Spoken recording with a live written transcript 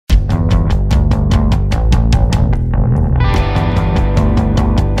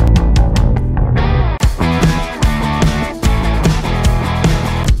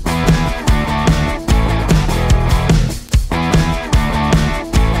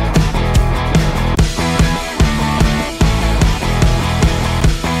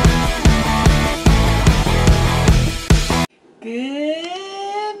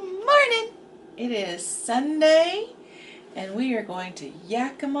Sunday, and we are going to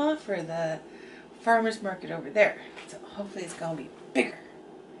Yakima for the farmer's market over there. So hopefully it's going to be bigger.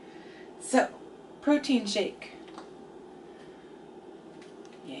 So, protein shake.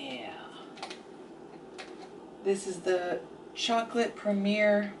 Yeah. This is the Chocolate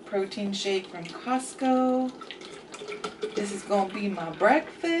Premier Protein Shake from Costco. This is going to be my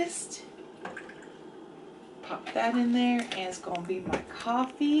breakfast. Pop that in there, and it's going to be my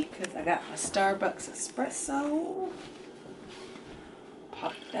coffee because I got my Starbucks espresso.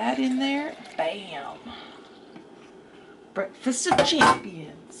 Pop that in there. Bam. Breakfast of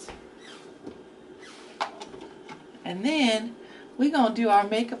champions. And then we're going to do our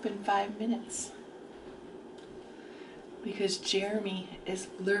makeup in 5 minutes because Jeremy is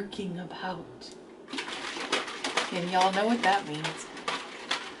lurking about. And y'all know what that means.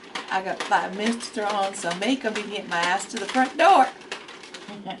 I got 5 minutes to throw on some makeup and get my ass to the front door.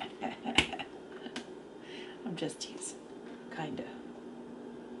 I'm just teasing. Kinda.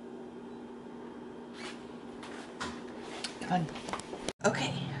 Fun.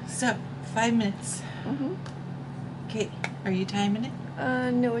 Okay, so 5 minutes. Okay, are you timing it?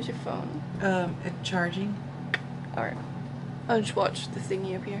 No, it's your phone. Charging. Alright. I'll just watch the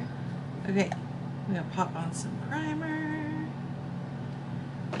thingy up here. Okay, I'm gonna pop on some primer,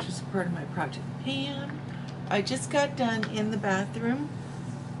 which is part of my project pan. I just got done in the bathroom.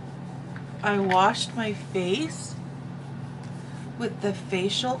 I washed my face with the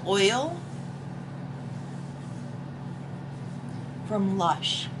facial oil from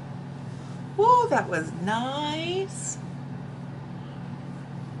Lush. Whoa, that was nice.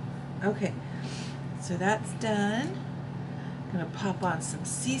 Okay, so that's done. I'm gonna pop on some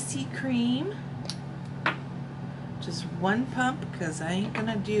CC cream. Just one pump because I ain't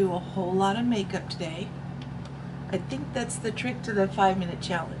gonna do a whole lot of makeup today. I think that's the trick to the 5-minute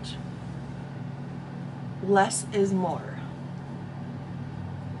challenge. Less is more.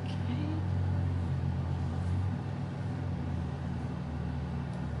 Okay.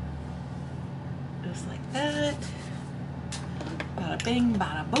 Just like that. Bada bing,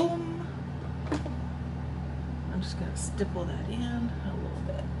 bada boom. I'm just gonna stipple that in a little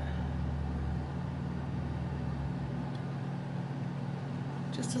bit.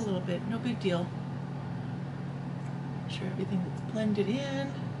 Just a little bit, no big deal. Make sure everything is blended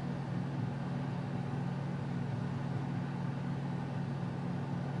in.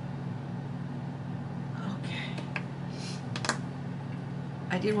 Okay.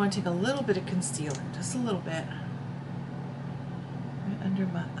 I did want to take a little bit of concealer, just a little bit. Right under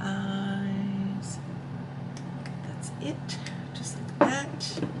my eyes. That's it, just like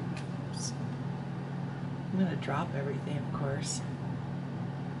that. Oops. I'm gonna drop everything, of course.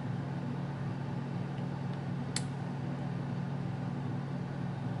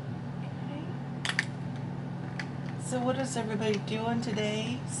 So what is everybody doing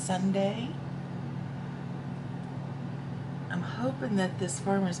today, Sunday? I'm hoping that this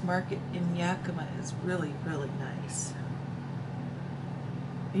farmer's market in Yakima is really, really nice.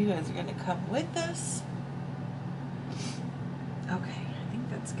 You guys are going to come with us? Okay, I think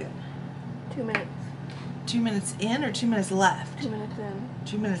that's good. 2 minutes. 2 minutes in or 2 minutes left? 2 minutes in.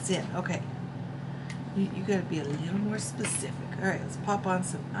 2 minutes in, okay. You got to be a little more specific. All right, let's pop on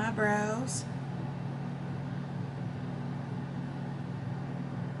some eyebrows.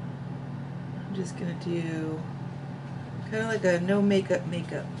 I'm just gonna do kind of like a no makeup.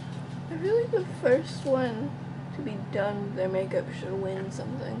 I feel like the first one to be done with their makeup should win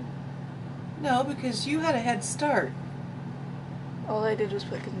something. No, because you had a head start. All I did was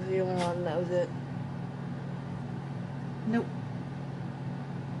put concealer on and that was it. Nope.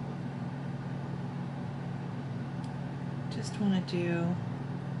 Just want to do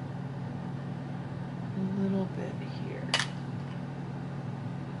a little bit here.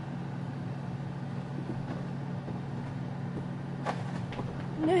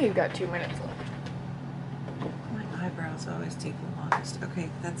 Now you've got 2 minutes left. My eyebrows always take the longest. Okay,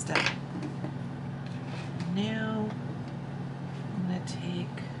 that's done. Now I'm going to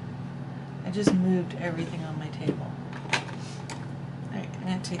take, I just moved everything on my table. Alright, I'm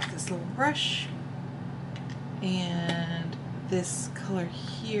going to take this little brush and this color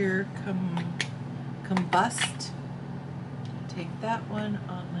here, Combust. Take that one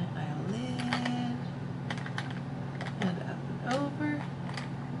on my eyelid and up and over.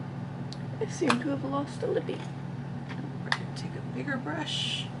 I seem to have lost a lippy. We're going to take a bigger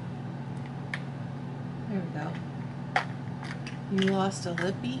brush. There we go. You lost a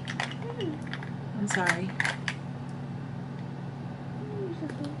lippy? I'm sorry.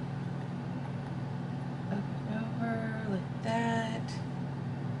 Up and over like that.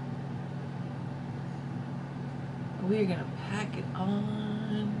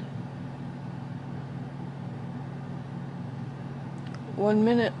 1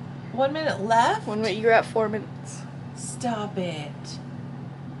 minute. 1 minute left? 1 minute. You're at 4 minutes. Stop it.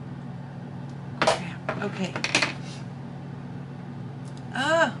 Crap. Okay.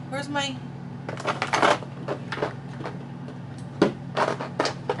 Ah, where's my...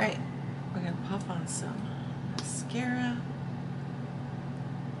 Alright, we're gonna pop on some mascara.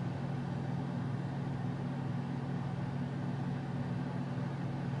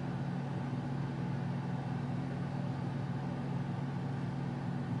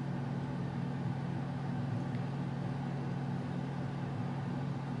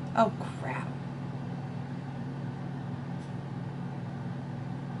 Oh, crap.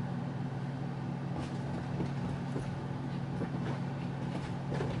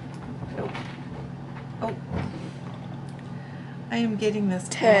 Oh. I am getting this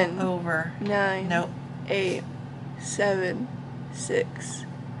 10, all over. 9, Nope. 8, 7, 6,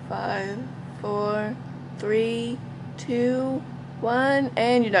 5, 4, 3, 2, 1,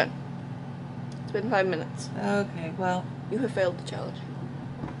 and you're done. It's been 5 minutes. Okay, well, You have failed the challenge.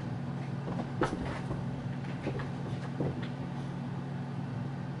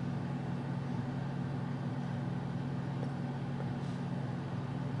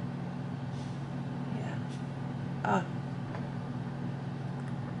 yeah. Ah.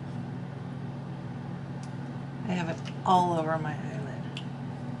 I have it all over my eyelid.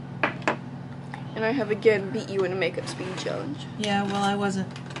 And I have again beat you in a makeup speed challenge. Yeah, well, I wasn't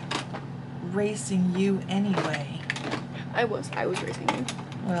racing you anyway. I was racing you.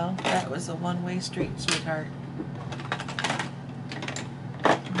 Well, that was a one-way street, sweetheart.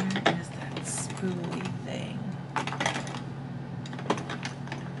 Where is that spoolie thing?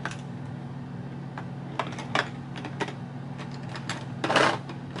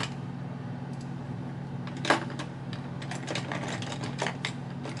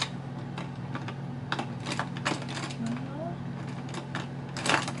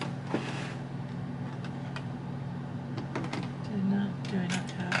 Do I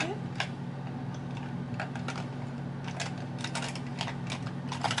not have it?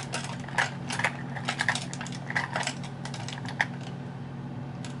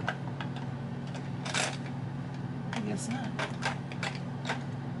 I guess not.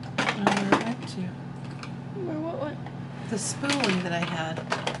 I don't know where it went to. Or what? The spoolie that I had.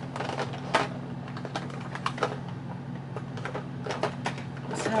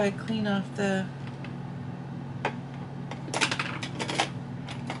 That's how I clean off the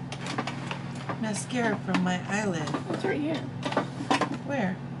mascara from my eyelid. It's right here.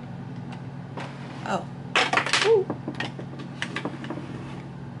 Where? Oh. Ooh.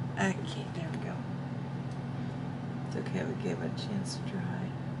 Okay, there we go. It's okay, we gave it a chance to dry.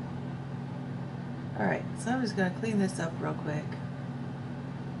 Alright, so I'm just going to clean this up real quick.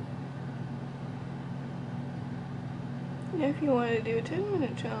 Yeah, if you wanted to do a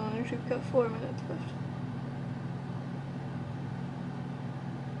 10-minute challenge, you've got 4 minutes left.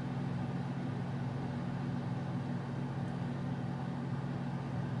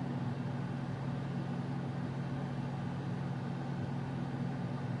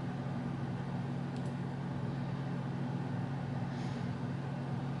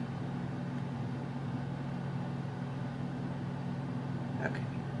 Okay.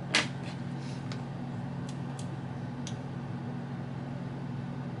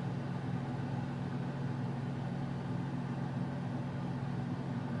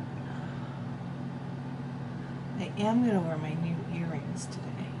 I am going to wear my new earrings today.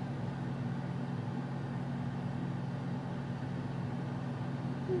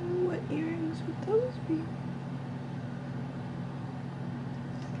 What earrings would those be?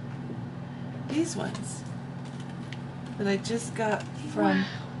 These ones that I just got from... Wow.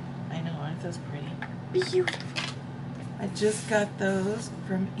 I know, aren't those pretty? Beautiful. I just got those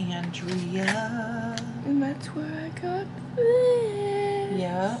from Andrea. And that's where I got this.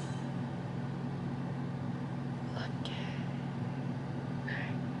 Yeah. Look.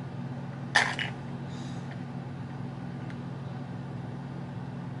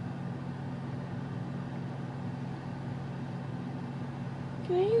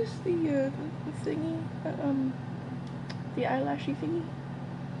 Can I use the thingy, the eyelashy thingy?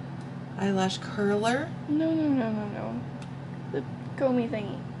 Eyelash curler. No. The comey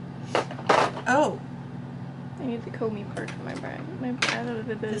thingy. Oh, I need the comey part for my brand.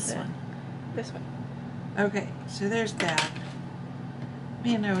 this one. This one. Okay, so there's that.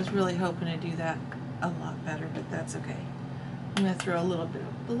 Man, I was really hoping to do that a lot better, but that's okay. I'm going to throw a little bit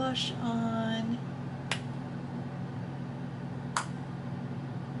of blush on.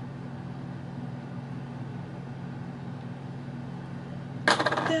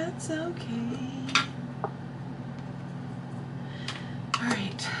 That's okay.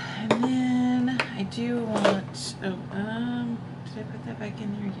 do want, did I put that back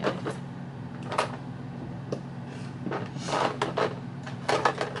in there yet?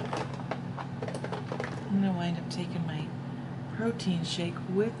 I'm gonna wind up taking my protein shake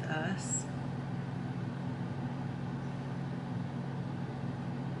with us.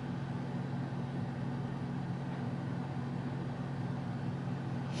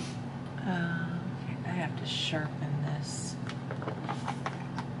 Okay, I have to sharpen this.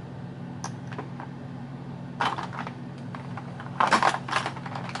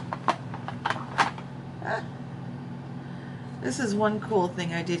 This is one cool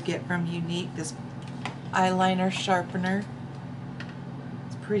thing I did get from Unique, this eyeliner sharpener.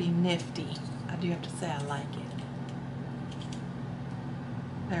 It's pretty nifty. I do have to say I like it.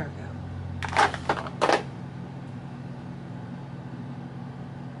 There we go.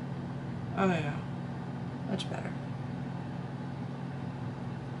 Oh yeah, much better.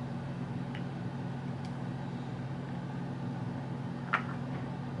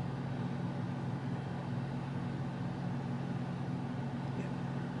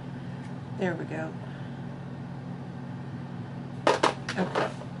 There we go. Okay.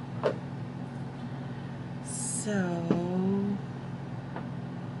 So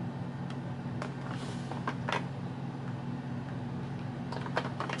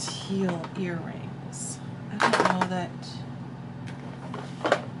teal earrings. I don't know that.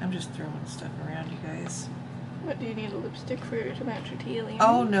 I'm just throwing stuff around, you guys. What, do you need a lipstick for to match your teal earrings?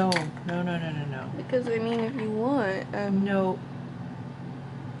 Oh no, no, no, no, no, no. Because I mean, if you want, No.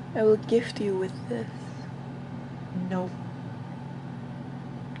 I will gift you with this. Nope.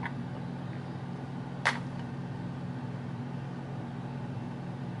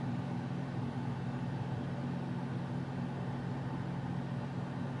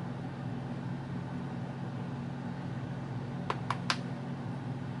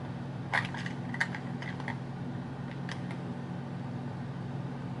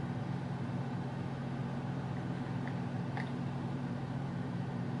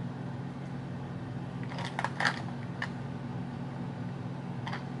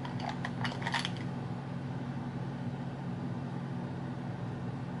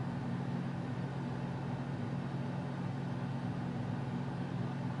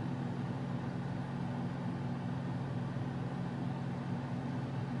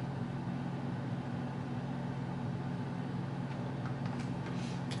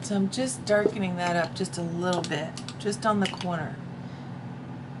 So I'm just darkening that up just a little bit, just on the corner.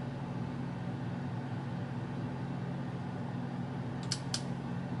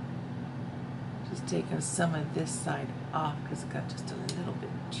 Just taking some of this side off because it got just a little bit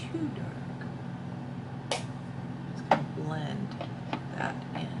too dark. Just gonna blend that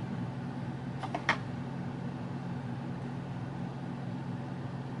in.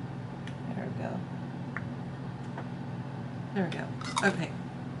 There we go. There we go. Okay.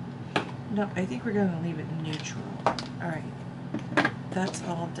 No, I think we're going to leave it neutral. All right. That's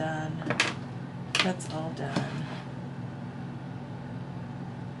all done. That's all done.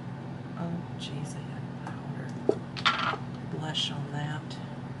 Oh, jeez, I had powder. Blush on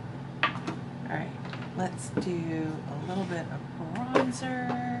that. All right. Let's do a little bit of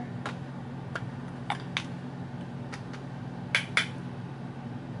bronzer.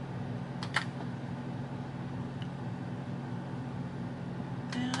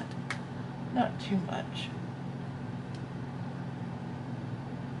 Not too much.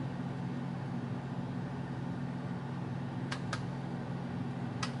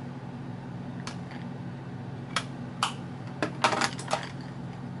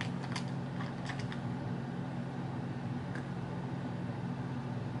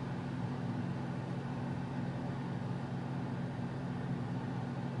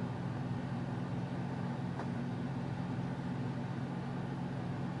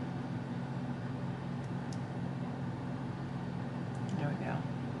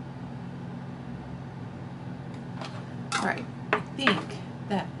 Alright, I think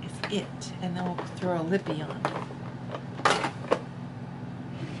that is it. And then we'll throw a lippy on.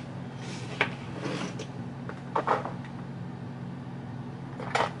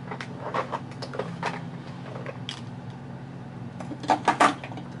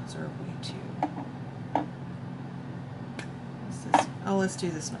 Those are way too. What's this? Oh, let's do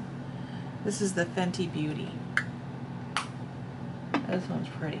this one. This is the Fenty Beauty. This one's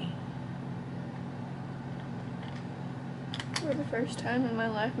pretty. For the first time in my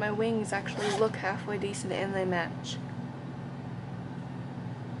life, my wings actually look halfway decent and they match.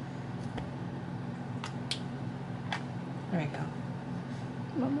 There you go.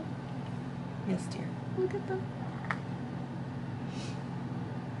 Mama, Yes, dear. look at them.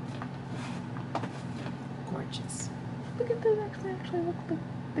 Look at those actually look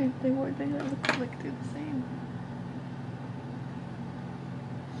like they look like they're the same.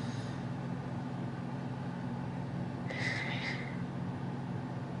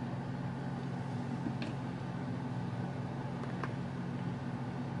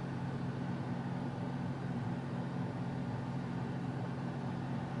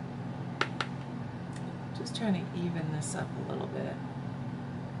 Just trying to even this up a little bit.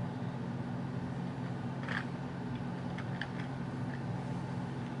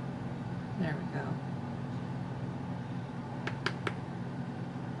 There we go.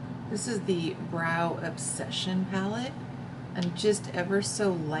 This is the Brow Obsession palette. I'm just ever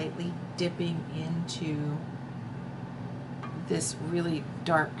so lightly dipping into this really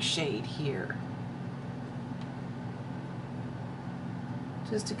dark shade here.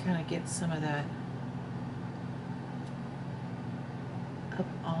 Just to kind of get some of that up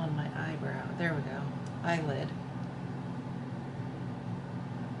on my eyebrow. There we go. Eyelid.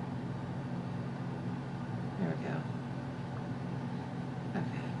 There we go.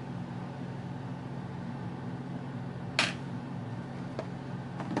 Okay.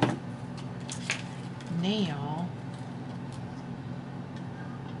 Now,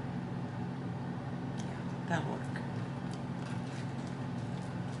 yeah, that'll work.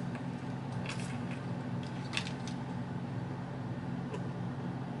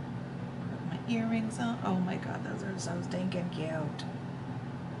 Earrings on. Oh my god, those are so stinking cute.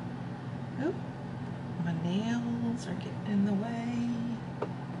 Oop. My nails are getting in the way.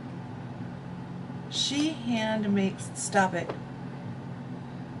 She hand makes, stop it.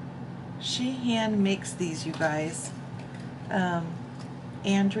 She hand makes these, you guys.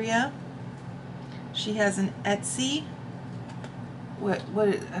 Andrea. She has an Etsy.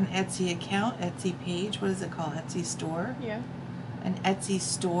 An Etsy account, Etsy page. What is it called? Etsy store? Yeah. An Etsy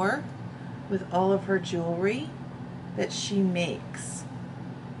store with all of her jewelry that she makes.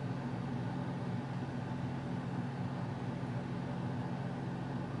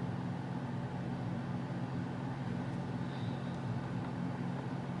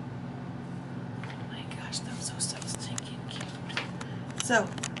 Oh my gosh, those are so stinking cute. So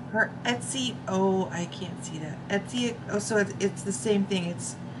her Etsy, oh, I can't see that. Etsy, oh, so it's the same thing.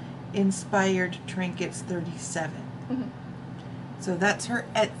 It's Inspired Trinkets 37. Mm-hmm. So that's her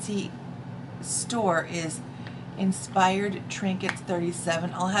Etsy store, is Inspired Trinkets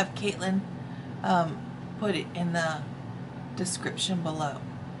 37. I'll have Caitlin put it in the description below.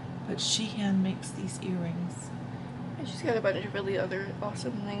 But she hand makes these earrings. And she's got a bunch of really other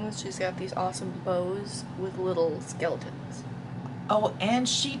awesome things. She's got these awesome bows with little skeletons. Oh, and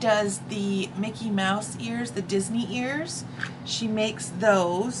she does the Mickey Mouse ears, the Disney ears. She makes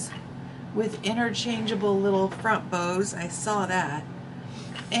those with interchangeable little front bows. I saw that.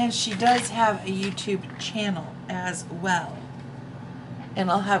 And she does have a YouTube channel as well.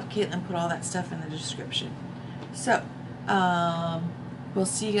 And I'll have Caitlin put all that stuff in the description. So, we'll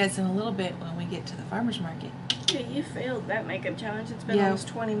see you guys in a little bit when we get to the farmer's market. Yeah, you failed that makeup challenge. It's been almost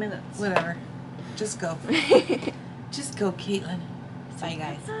 20 minutes. Whatever. Just go. Just go, Caitlin. Bye,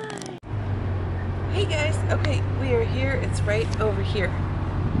 guys. Bye. Hey, guys. Okay, we are here. It's right over here.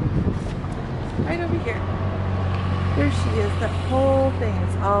 Right over here. There she is. The whole thing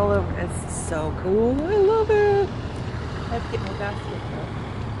is all over. It's so cool. I love it. I have to get my basket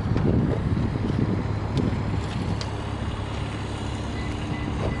though.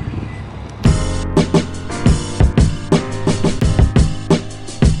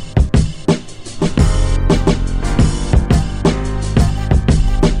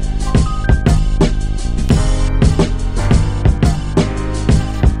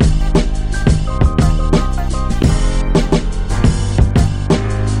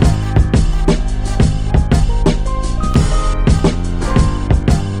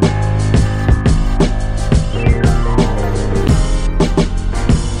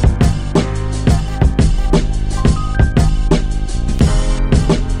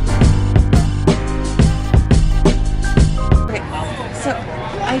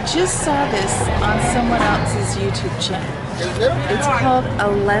 Just saw this on someone else's YouTube channel. It's called a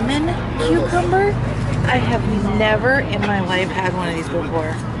lemon cucumber. I have never in my life had one of these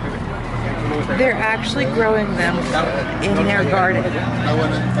before. They're actually growing them in their garden.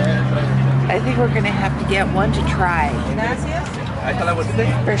 I think we're going to have to get one to try.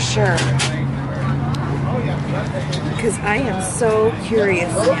 For sure. Because I am so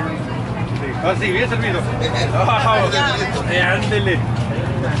curious now.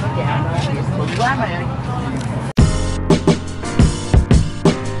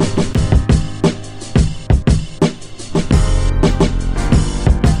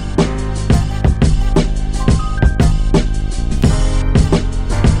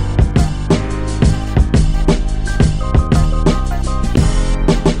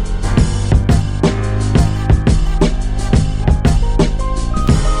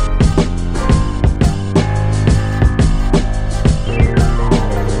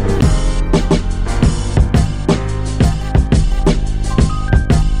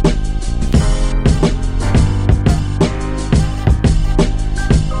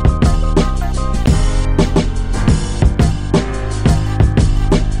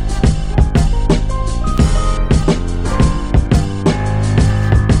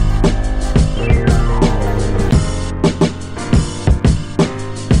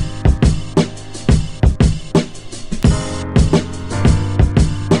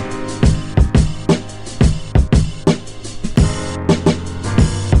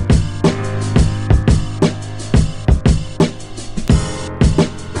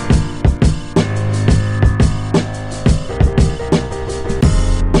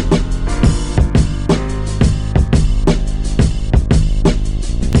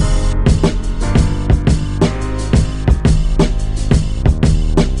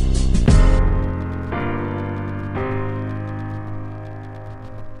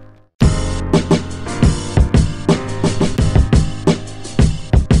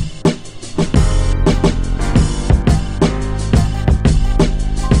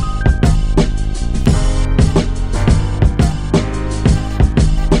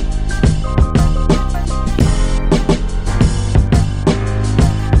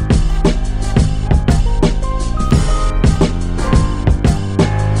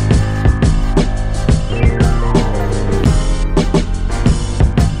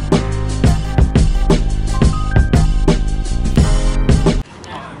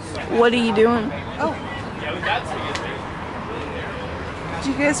 What are you doing? Oh. Do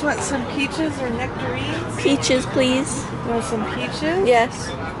you guys want some peaches or nectarines? Peaches, please. You want some peaches? Yes.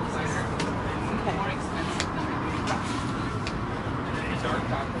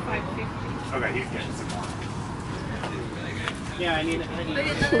 Okay, he's getting some more. Yeah, I need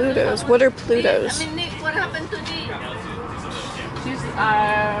Plutos. What are Plutos? What happened to the?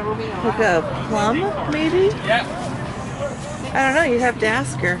 Like a plum, maybe? Yeah. I don't know, you'd have to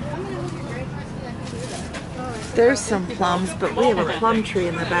ask her. There's some plums, but we have a plum tree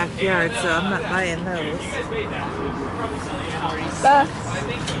in the backyard, so I'm not buying those.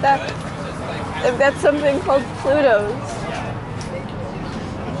 They've got something called Plutos.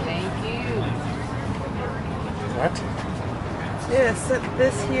 What? Yeah, set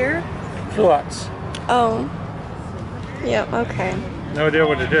this here. What? Oh. Yeah, okay. No idea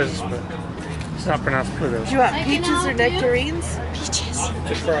what it is, but it's not pronounced Pluto. Do you want peaches or nectarines? Peaches.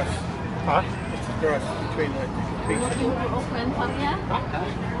 It's a cross. Huh? It's a cross between like peach and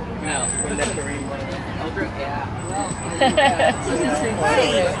nectarine. It's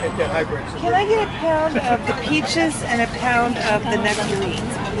a hybrid. Can I get a pound of the peaches and a pound of the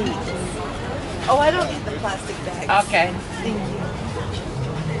nectarines, please? Oh, I don't need the plastic bags. Okay. Thank you.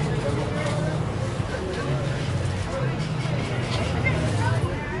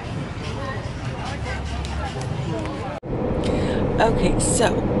 Okay,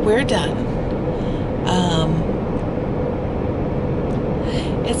 so we're done.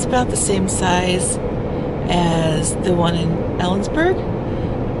 It's about the same size as the one in Ellensburg,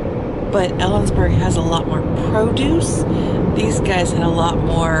 but Ellensburg has a lot more produce. These guys had a lot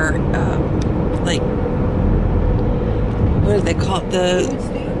more, like, what do they call it?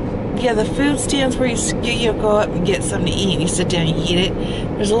 The food stands where you go up and get something to eat and you sit down and you eat it.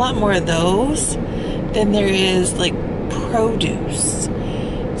 There's a lot more of those than there is, like, produce.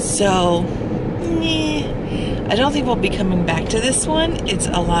 So, I don't think we'll be coming back to this one. It's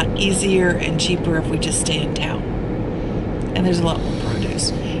a lot easier and cheaper if we just stay in town. And there's a lot more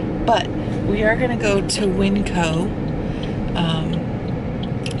produce. But we are going to go to Winco.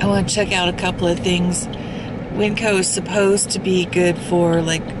 I want to check out a couple of things. Winco is supposed to be good for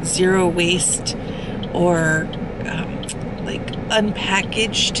like zero waste or like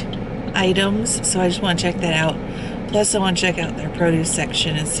unpackaged items. So I just want to check that out. Plus I want to check out their produce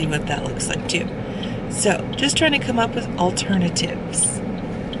section and see what that looks like too. So just trying to come up with alternatives.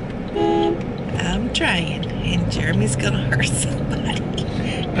 I'm trying, and Jeremy's gonna hurt somebody.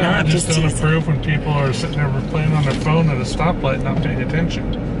 No, I I'm just don't teasing. approve when people are sitting there playing on their phone at a stoplight not paying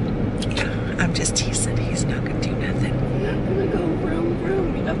attention. I'm just teasing. He's not gonna do nothing. I'm gonna go vroom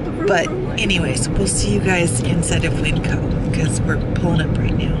vroom. You have to vroom But vroom. anyways, we'll see you guys inside of Winco because we're pulling up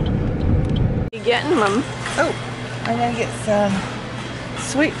right now. You getting them? Oh, I'm gonna get some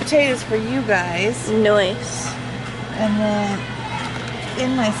sweet potatoes for you guys, Nice. and then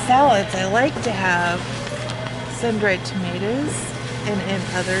in my salads I like to have sun-dried tomatoes and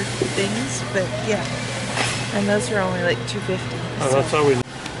other things. But yeah, and those are only like $2.50. Oh, that's all we need.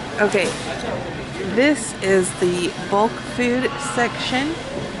 Okay, this is the bulk food section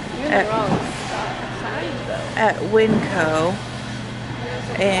at Winco,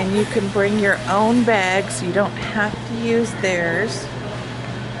 and you can bring your own bags. You don't have to use theirs.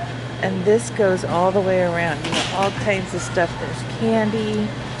 And this goes all the way around. You know, all kinds of stuff. There's candy,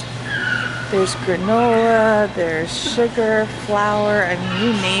 there's granola, there's sugar, flour. I mean,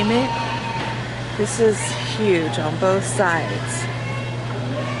 you name it. This is huge on both sides,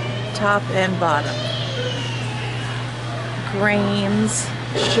 top and bottom. Grains,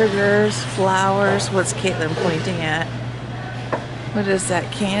 sugars, flours. What's Caitlin pointing at? What is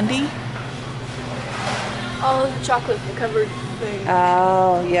that, candy? All the chocolate covered things.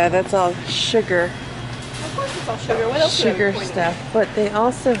 Oh, yeah, that's all sugar. Of course it's all sugar. What else? Sugar stuff. But they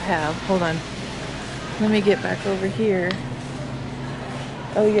also have, hold on, let me get back over here.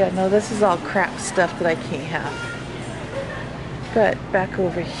 Oh yeah, no, this is all crap stuff that I can't have. But back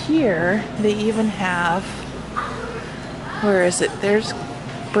over here, they even have, where is it? There's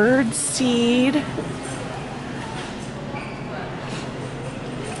bird seed.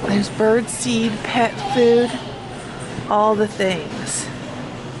 There's bird seed, pet food, all the things.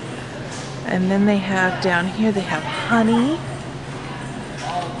 And then they have down here, they have honey.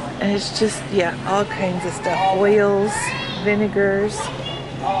 And it's just, yeah, all kinds of stuff. Oils, vinegars.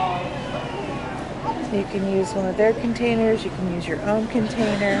 You can use one of their containers. You can use your own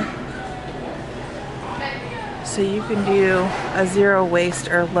container. So you can do a zero waste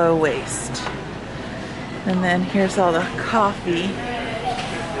or low waste. And then here's all the coffee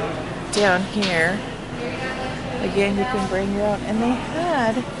down here. Again, you can bring your own. And they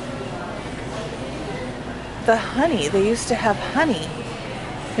had the honey. They used to have honey.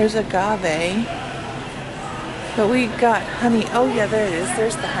 There's agave. But we got honey. Oh yeah, there it is.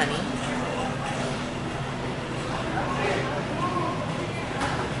 There's the honey.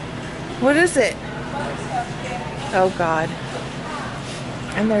 What is it? Oh God.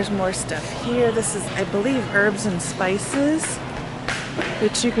 And there's more stuff here. This is, I believe, herbs and spices.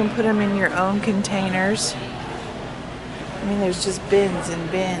 But you can put them in your own containers. I mean, there's just bins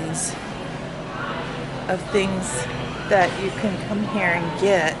and bins of things that you can come here and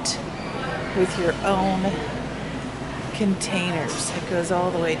get with your own containers. It goes all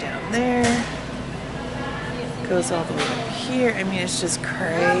the way down there. It goes all the way up here. I mean, it's just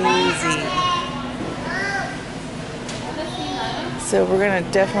crazy. So we're going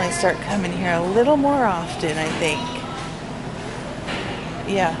to definitely start coming here a little more often, I think.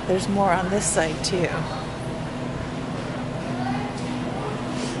 Yeah, there's more on this side too.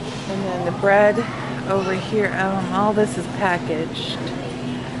 And then the bread over here, all this is packaged.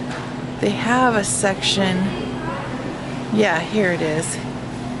 They have a section, yeah, here it is.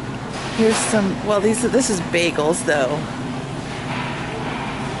 Here's some, well, this is bagels though,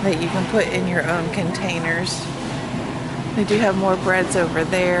 that you can put in your own containers. They do have more breads over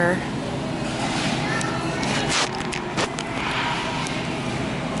there.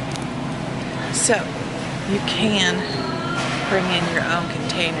 So you can bring in your own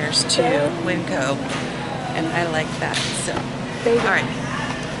containers to Winco, and I like that. So, alright,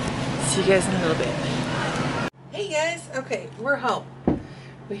 see you guys in a little bit. Hey guys, okay, we're home.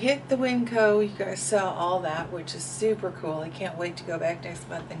 We hit the Winco. You guys saw all that, which is super cool. I can't wait to go back next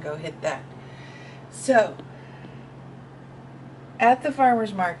month and go hit that. So, at the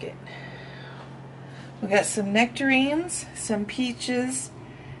farmer's market, we got some nectarines, some peaches,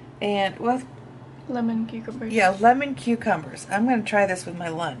 and what? Lemon cucumbers. Yeah, lemon cucumbers. I'm going to try this with my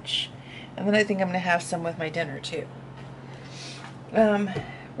lunch. And then I think I'm going to have some with my dinner too.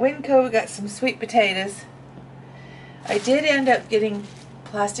 Winco, we got some sweet potatoes. I did end up getting a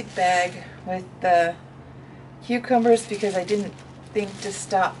plastic bag with the cucumbers because I didn't think to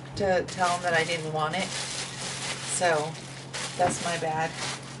stop to tell them that I didn't want it. So, that's my bad.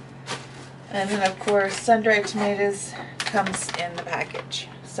 And then of course, sun-dried tomatoes comes in the package.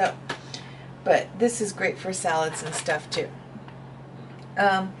 So, but this is great for salads and stuff too.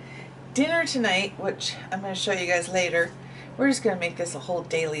 Dinner tonight, which I'm going to show you guys later. We're just going to make this a whole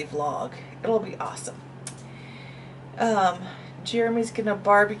daily vlog. It'll be awesome. Jeremy's going to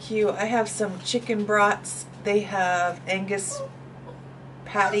barbecue. I have some chicken brats. They have Angus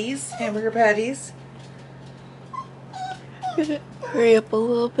patties, hamburger patties. I'm going to hurry up a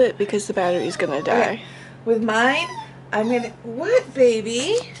little bit because the battery's going to die. Okay. With mine, I'm going to... What,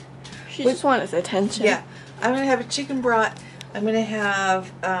 baby? She just wants attention. Yeah, I'm gonna have a chicken brat. I'm gonna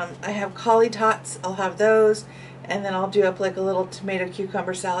have I have collie tots. I'll have those, and then I'll do up like a little tomato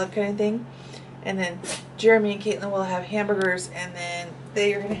cucumber salad kind of thing. And then Jeremy and Caitlin will have hamburgers, and then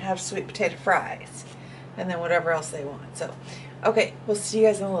they are gonna have sweet potato fries, and then whatever else they want. So, okay, we'll see you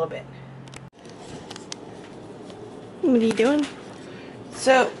guys in a little bit. What are you doing?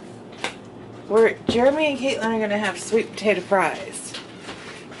 So, Jeremy and Caitlin are gonna have sweet potato fries.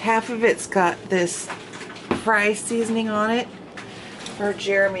 Half of it's got this fry seasoning on it for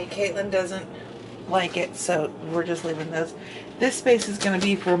Jeremy. Caitlin doesn't like it, so we're just leaving those. This space is going to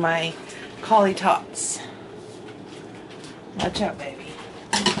be for my collie tots. Watch out, baby.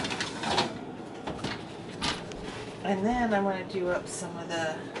 And then I'm going to do up some of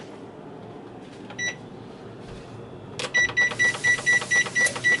the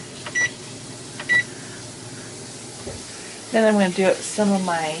Then I'm going to do up some of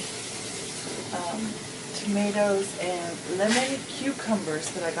my tomatoes and lemon cucumbers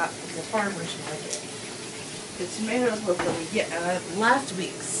that I got from the farmer's market. The tomatoes were from last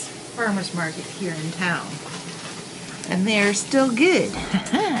week's farmer's market here in town. And they're still good.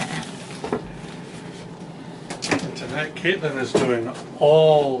 And tonight Caitlin is doing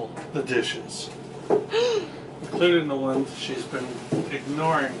all the dishes. Including the ones she's been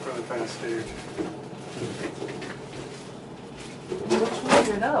ignoring for the past day or two. Which ones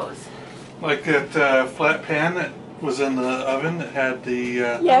are those? Like that flat pan that was in the oven that had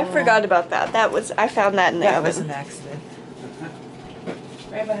the... Yeah, I forgot about that. I found that in the That oven. was an accident.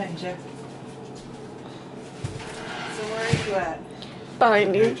 Right behind you. So where are you at?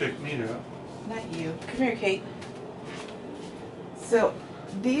 Behind You you. took me out. Not you. Come here, Kate. So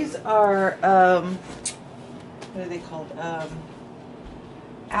these are what are they called?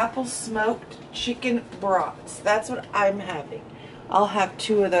 Apple smoked chicken brats. That's what I'm having. I'll have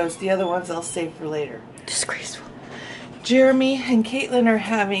 2 of those. The other ones I'll save for later. Disgraceful. Jeremy and Caitlin are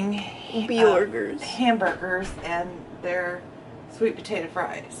having Burgers. hamburgers and their sweet potato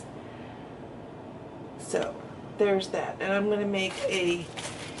fries. So there's that. And I'm going to make a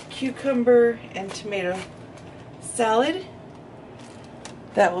cucumber and tomato salad.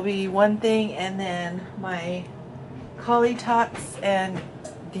 That will be one thing. And then my cauli tots and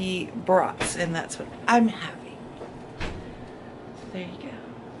the brats. And that's what I'm having. There you go.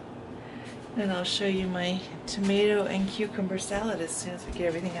 And I'll show you my tomato and cucumber salad as soon as we get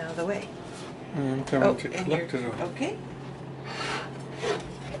everything out of the way. I'm going to and collect it. okay.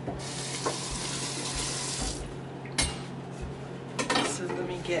 So let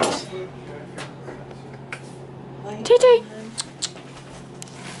me get light TJ. on.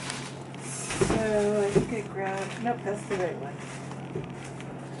 So I think I grabbed, nope, that's the right one.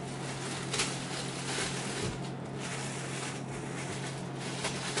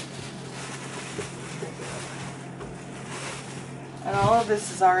 And all of this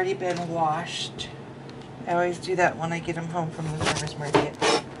has already been washed. I always do that when I get them home from the farmer's market.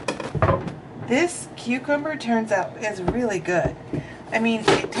 This cucumber turns out is really good. I mean,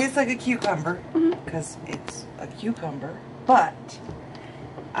 it tastes like a cucumber because it's a cucumber, but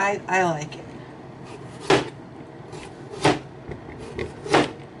I like it.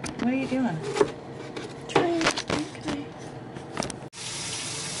 What are you doing?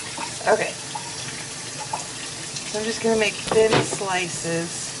 Okay. So I'm just going to make thin slices,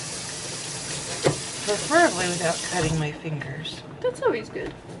 preferably without cutting my fingers. That's always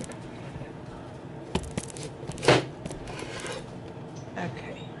good.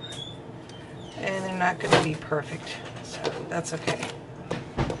 Okay. And they're not going to be perfect, so that's okay.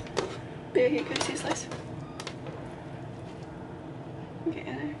 Big, you can see slice. Okay,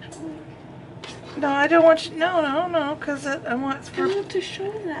 and actually. No, I don't want you. No, because I want I want to show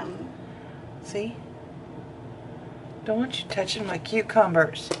them. See? Don't want you touching my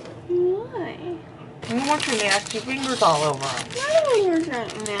cucumbers. Why? I don't want your nasty fingers all over them. My fingers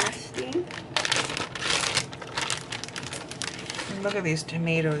aren't nasty. And look at these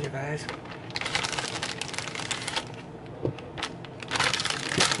tomatoes, you guys.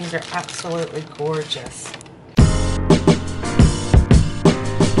 These are absolutely gorgeous.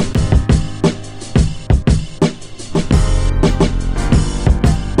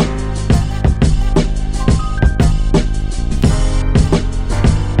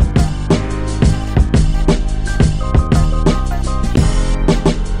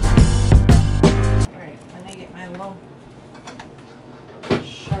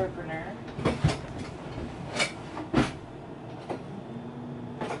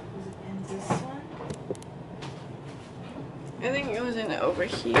 I think it was in over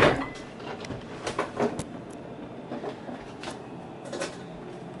here.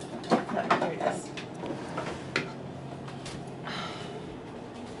 Here it is.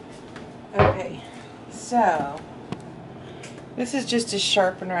 Okay, so this is just a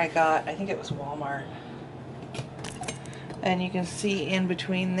sharpener I got. I think it was Walmart. And you can see in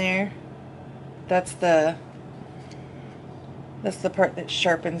between there, that's the part that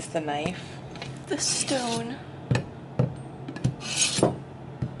sharpens the knife. The stone.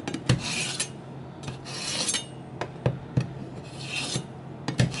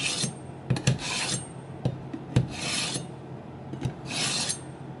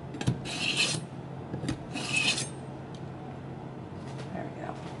 There we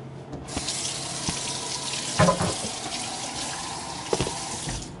go.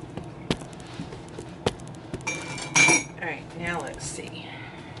 Alright, now let's see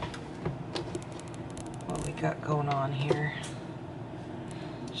what we got going on here.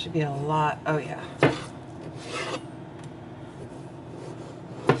 Should be a lot. Oh, yeah.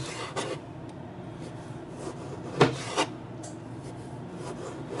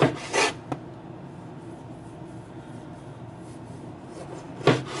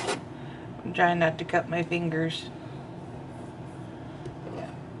 I'm trying not to cut my fingers. Yeah.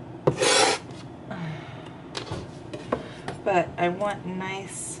 But I want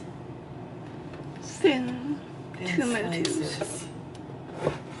nice Thin tomatoes. slices.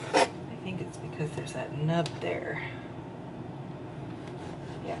 I think it's because there's that nub there.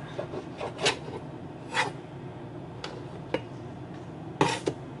 Yeah.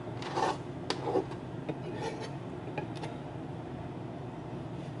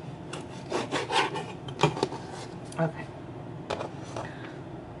 Okay.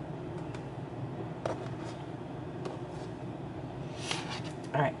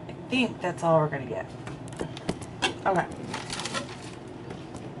 Alright, I think that's all we're gonna get. Okay.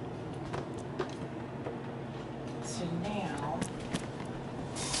 So now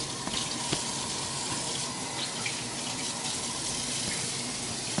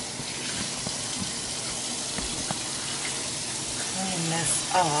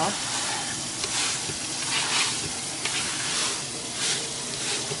this off.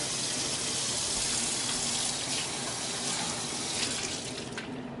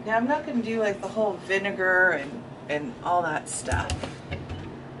 Now I'm not going to do like the whole vinegar and all that stuff.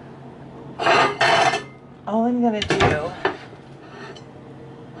 All I'm going to do,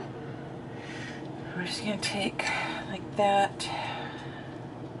 we're just going to take like that.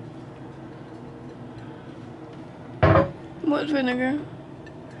 What vinegar?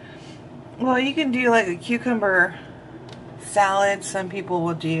 Well, you can do like a cucumber salad. Some people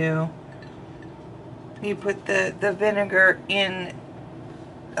will do. You put the vinegar in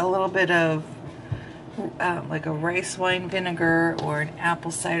a little bit of like a rice wine vinegar or an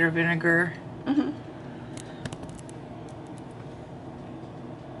apple cider vinegar. Mm-hmm.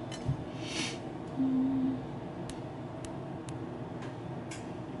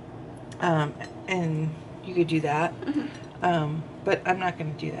 And you could do that. Mm-hmm. But I'm not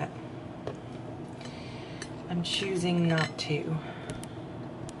going to do that. I'm choosing not to.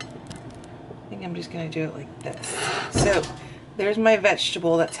 I think I'm just going to do it like this. So, there's my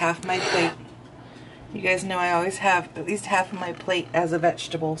vegetable. That's half my plate. You guys know I always have at least half of my plate as a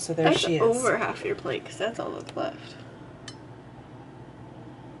vegetable, so there she is. Over half your plate, because that's all that's left.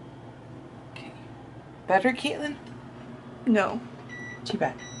 Okay. Better, Caitlin? No. Too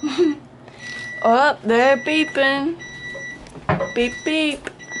bad. Oh, they're beeping. Beep, beep.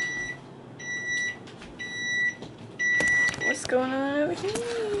 What's going on over here?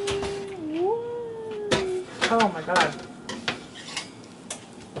 Oh my god.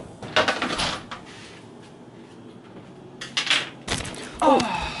 Oh.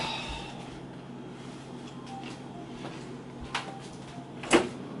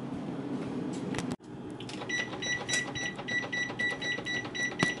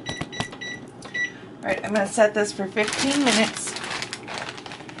 Alright, I'm going to set this for 15 minutes.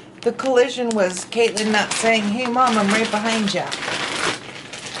 The collision was Caitlin not saying, "Hey Mom, I'm right behind you."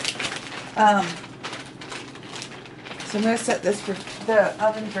 So I'm going to set this for the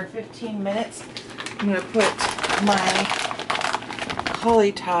oven for 15 minutes. I'm going to put my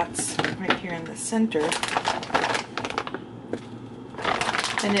Collie Tots right here in the center.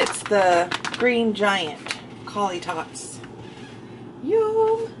 And it's the Green Giant Collie Tots.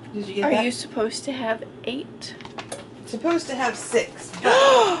 Yum! Did you get that? Are you supposed to have 8? Supposed to have 6.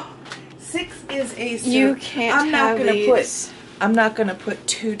 But 6 is a You can't have these. I'm not gonna put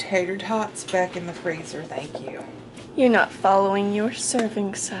 2 tater tots back in the freezer, thank you. You're not following your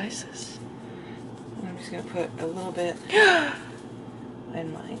serving sizes. I'm just gonna put a little bit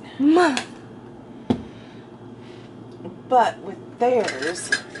in mine. Mom. But with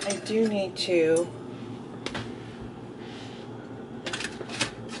theirs, I do need to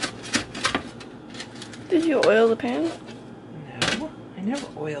Did you oil the pan? No, I never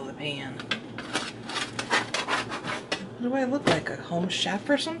oil the pan. What do I look like? A home chef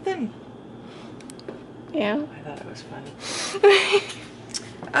or something? Yeah. I thought it was funny.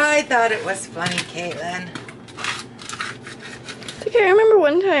 I thought it was funny, Caitlin. Okay, I remember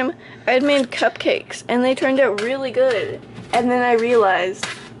one time I had made cupcakes and they turned out really good. And then I realized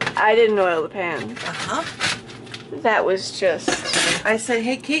I didn't oil the pan. Uh-huh. That was just... I said,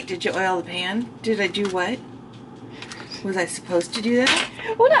 "Hey, Kate, did you oil the pan?" Did I do what? Was I supposed to do that?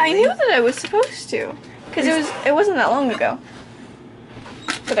 Well, no, I knew that I was supposed to. Because it wasn't that long ago.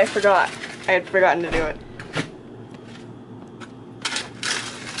 But I forgot. I had forgotten to do it.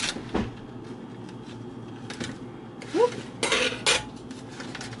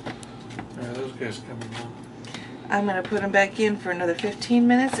 Yeah, those guys coming on. I'm going to put them back in for another 15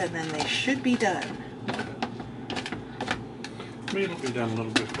 minutes and then they should be done. Maybe it'll be done a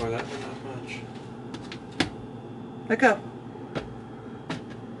little before that, but not much. Let go.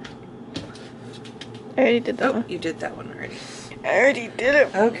 I already did that Oh, one. you did that one already. I already did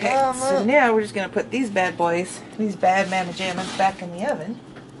it. Okay, Mama. so now we're just going to put these bad boys, these bad mamma jammas, back in the oven.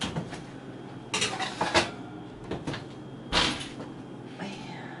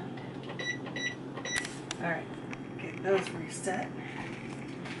 Alright, get those reset.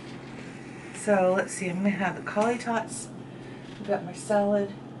 So let's see, I'm going to have the Collie Tots. I've got my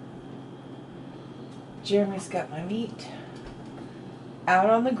salad. Jeremy's got my meat.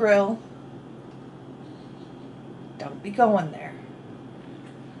 Out on the grill. Don't be going there.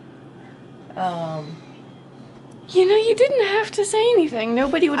 You know, you didn't have to say anything.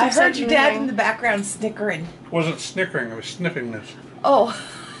 Nobody would I have said heard your dad in anything. the background snickering. I wasn't snickering, I was sniffing this. Oh,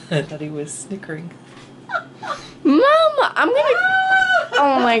 I thought he was snickering. Mama, I'm gonna...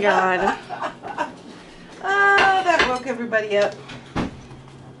 Oh my god. Ah, that woke everybody up.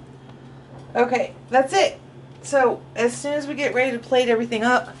 Okay, that's it. So as soon as we get ready to plate everything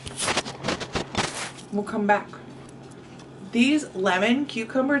up, we'll come back. These lemon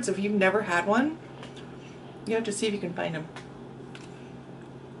cucumbers, if you've never had one, you have to see if you can find them.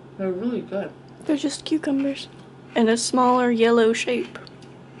 They're really good. They're just cucumbers in a smaller yellow shape.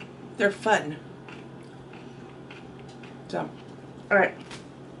 They're fun. So, alright.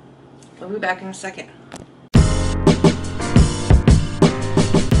 We'll be back in a second.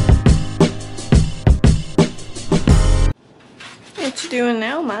 What you doing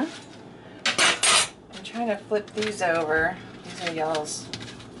now, Ma? I'm trying to flip these over. These are yellows.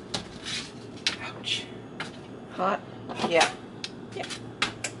 Ouch. Hot. Yeah. Yeah.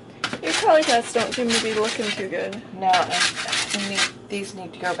 Your collicuts don't seem to be looking too good. No, and these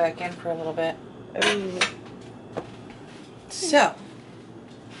need to go back in for a little bit. Ooh. So,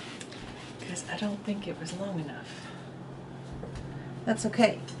 because I don't think it was long enough. That's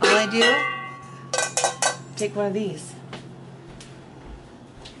okay. All I do, take one of these.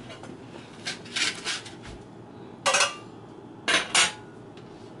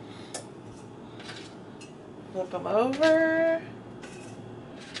 Flip them over.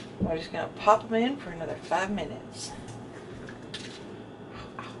 We're just going to pop them in for another 5 minutes.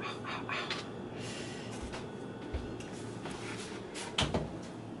 Ow, ow, ow, ow.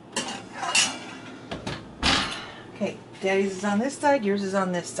 Okay, Daddy's is on this side, yours is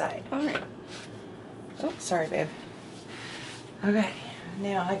on this side. Alright. Oh, sorry, babe. Okay,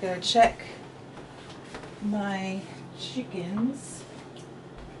 now I gotta check my chickens.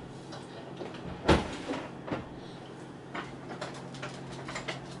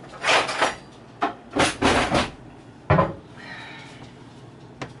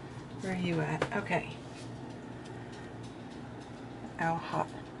 Where are you at? Okay. Ow, hot.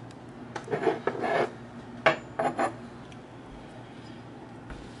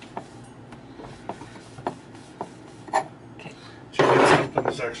 Okay. She did something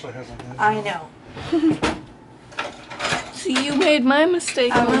this actually hasn't been. I know. See, you made my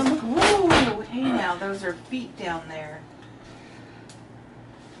mistake, Mama. Whoa, hey now, those are feet down there.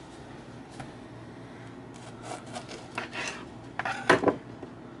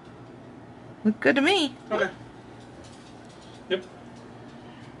 Look good to me. Okay. Yep.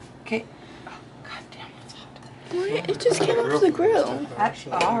 Okay. Oh, God damn, it's hot. Wait, it just came off the grill. That's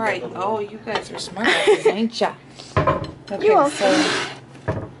all right. Oh, you guys are smart, ain't ya? Okay, You're welcome.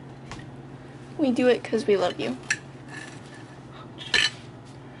 so We do it because we love you.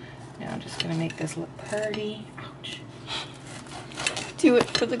 now I'm just gonna make this look pretty. Ouch. Do it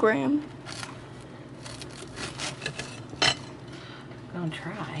for the gram. Gonna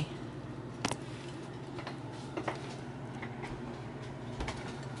try.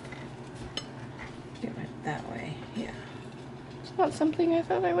 Get it that way. Yeah. It's not something I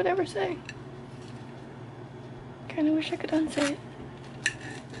thought I would ever say. Kind of wish I could unsay it.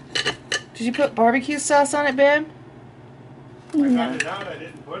 Did you put barbecue sauce on it, babe? I No. got it out. I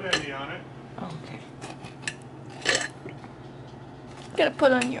didn't put any on it. Oh, okay. Gotta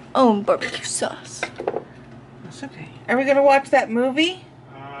put on your own barbecue sauce. That's okay. Are we gonna watch that movie?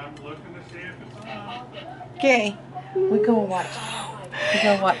 I'm looking to see if it's on. Okay. We go watch. We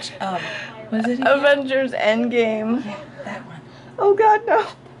go watch. What is it again? Avengers Endgame. Yeah, that one. Oh God, no.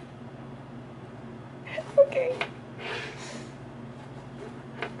 Okay.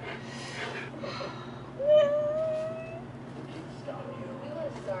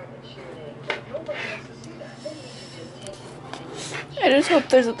 I just hope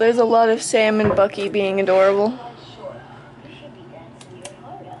there's a lot of Sam and Bucky being adorable.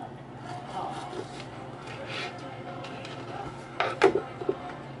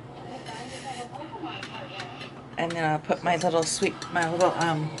 And then I'll put my little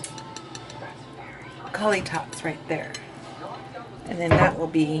collie tots right there. And then that will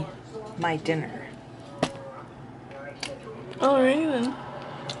be my dinner. Alrighty then.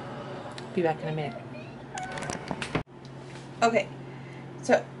 Be back in a minute. Okay,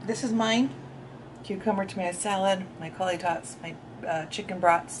 so this is mine. Cucumber tomato salad, my collie tots, my chicken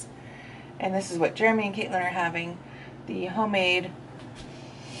brats. And this is what Jeremy and Caitlin are having. The homemade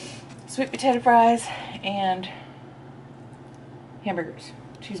sweet potato fries and hamburgers,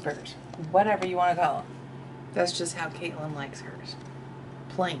 cheeseburgers, whatever you want to call them. That's just how Caitlin likes hers.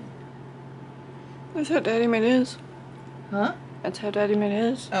 Plain. That's how Daddy made his. Huh? That's how Daddy made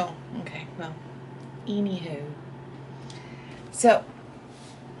his. Oh, okay. Well, anywho. So,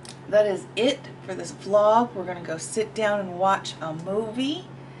 that is it for this vlog. We're going to go sit down and watch a movie,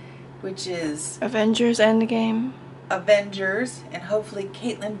 which is Avengers Endgame. Avengers, and hopefully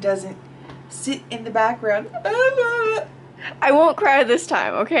Caitlin doesn't sit in the background. I won't cry this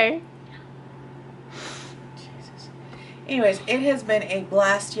time, okay? Anyways, it has been a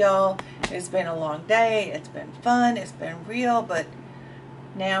blast, y'all. It's been a long day. It's been fun. It's been real, but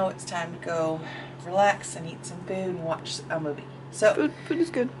now it's time to go relax and eat some food and watch a movie. So, Food is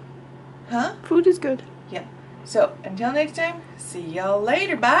good. huh? Food is good. Yeah. So, until next time, see y'all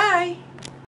later. Bye.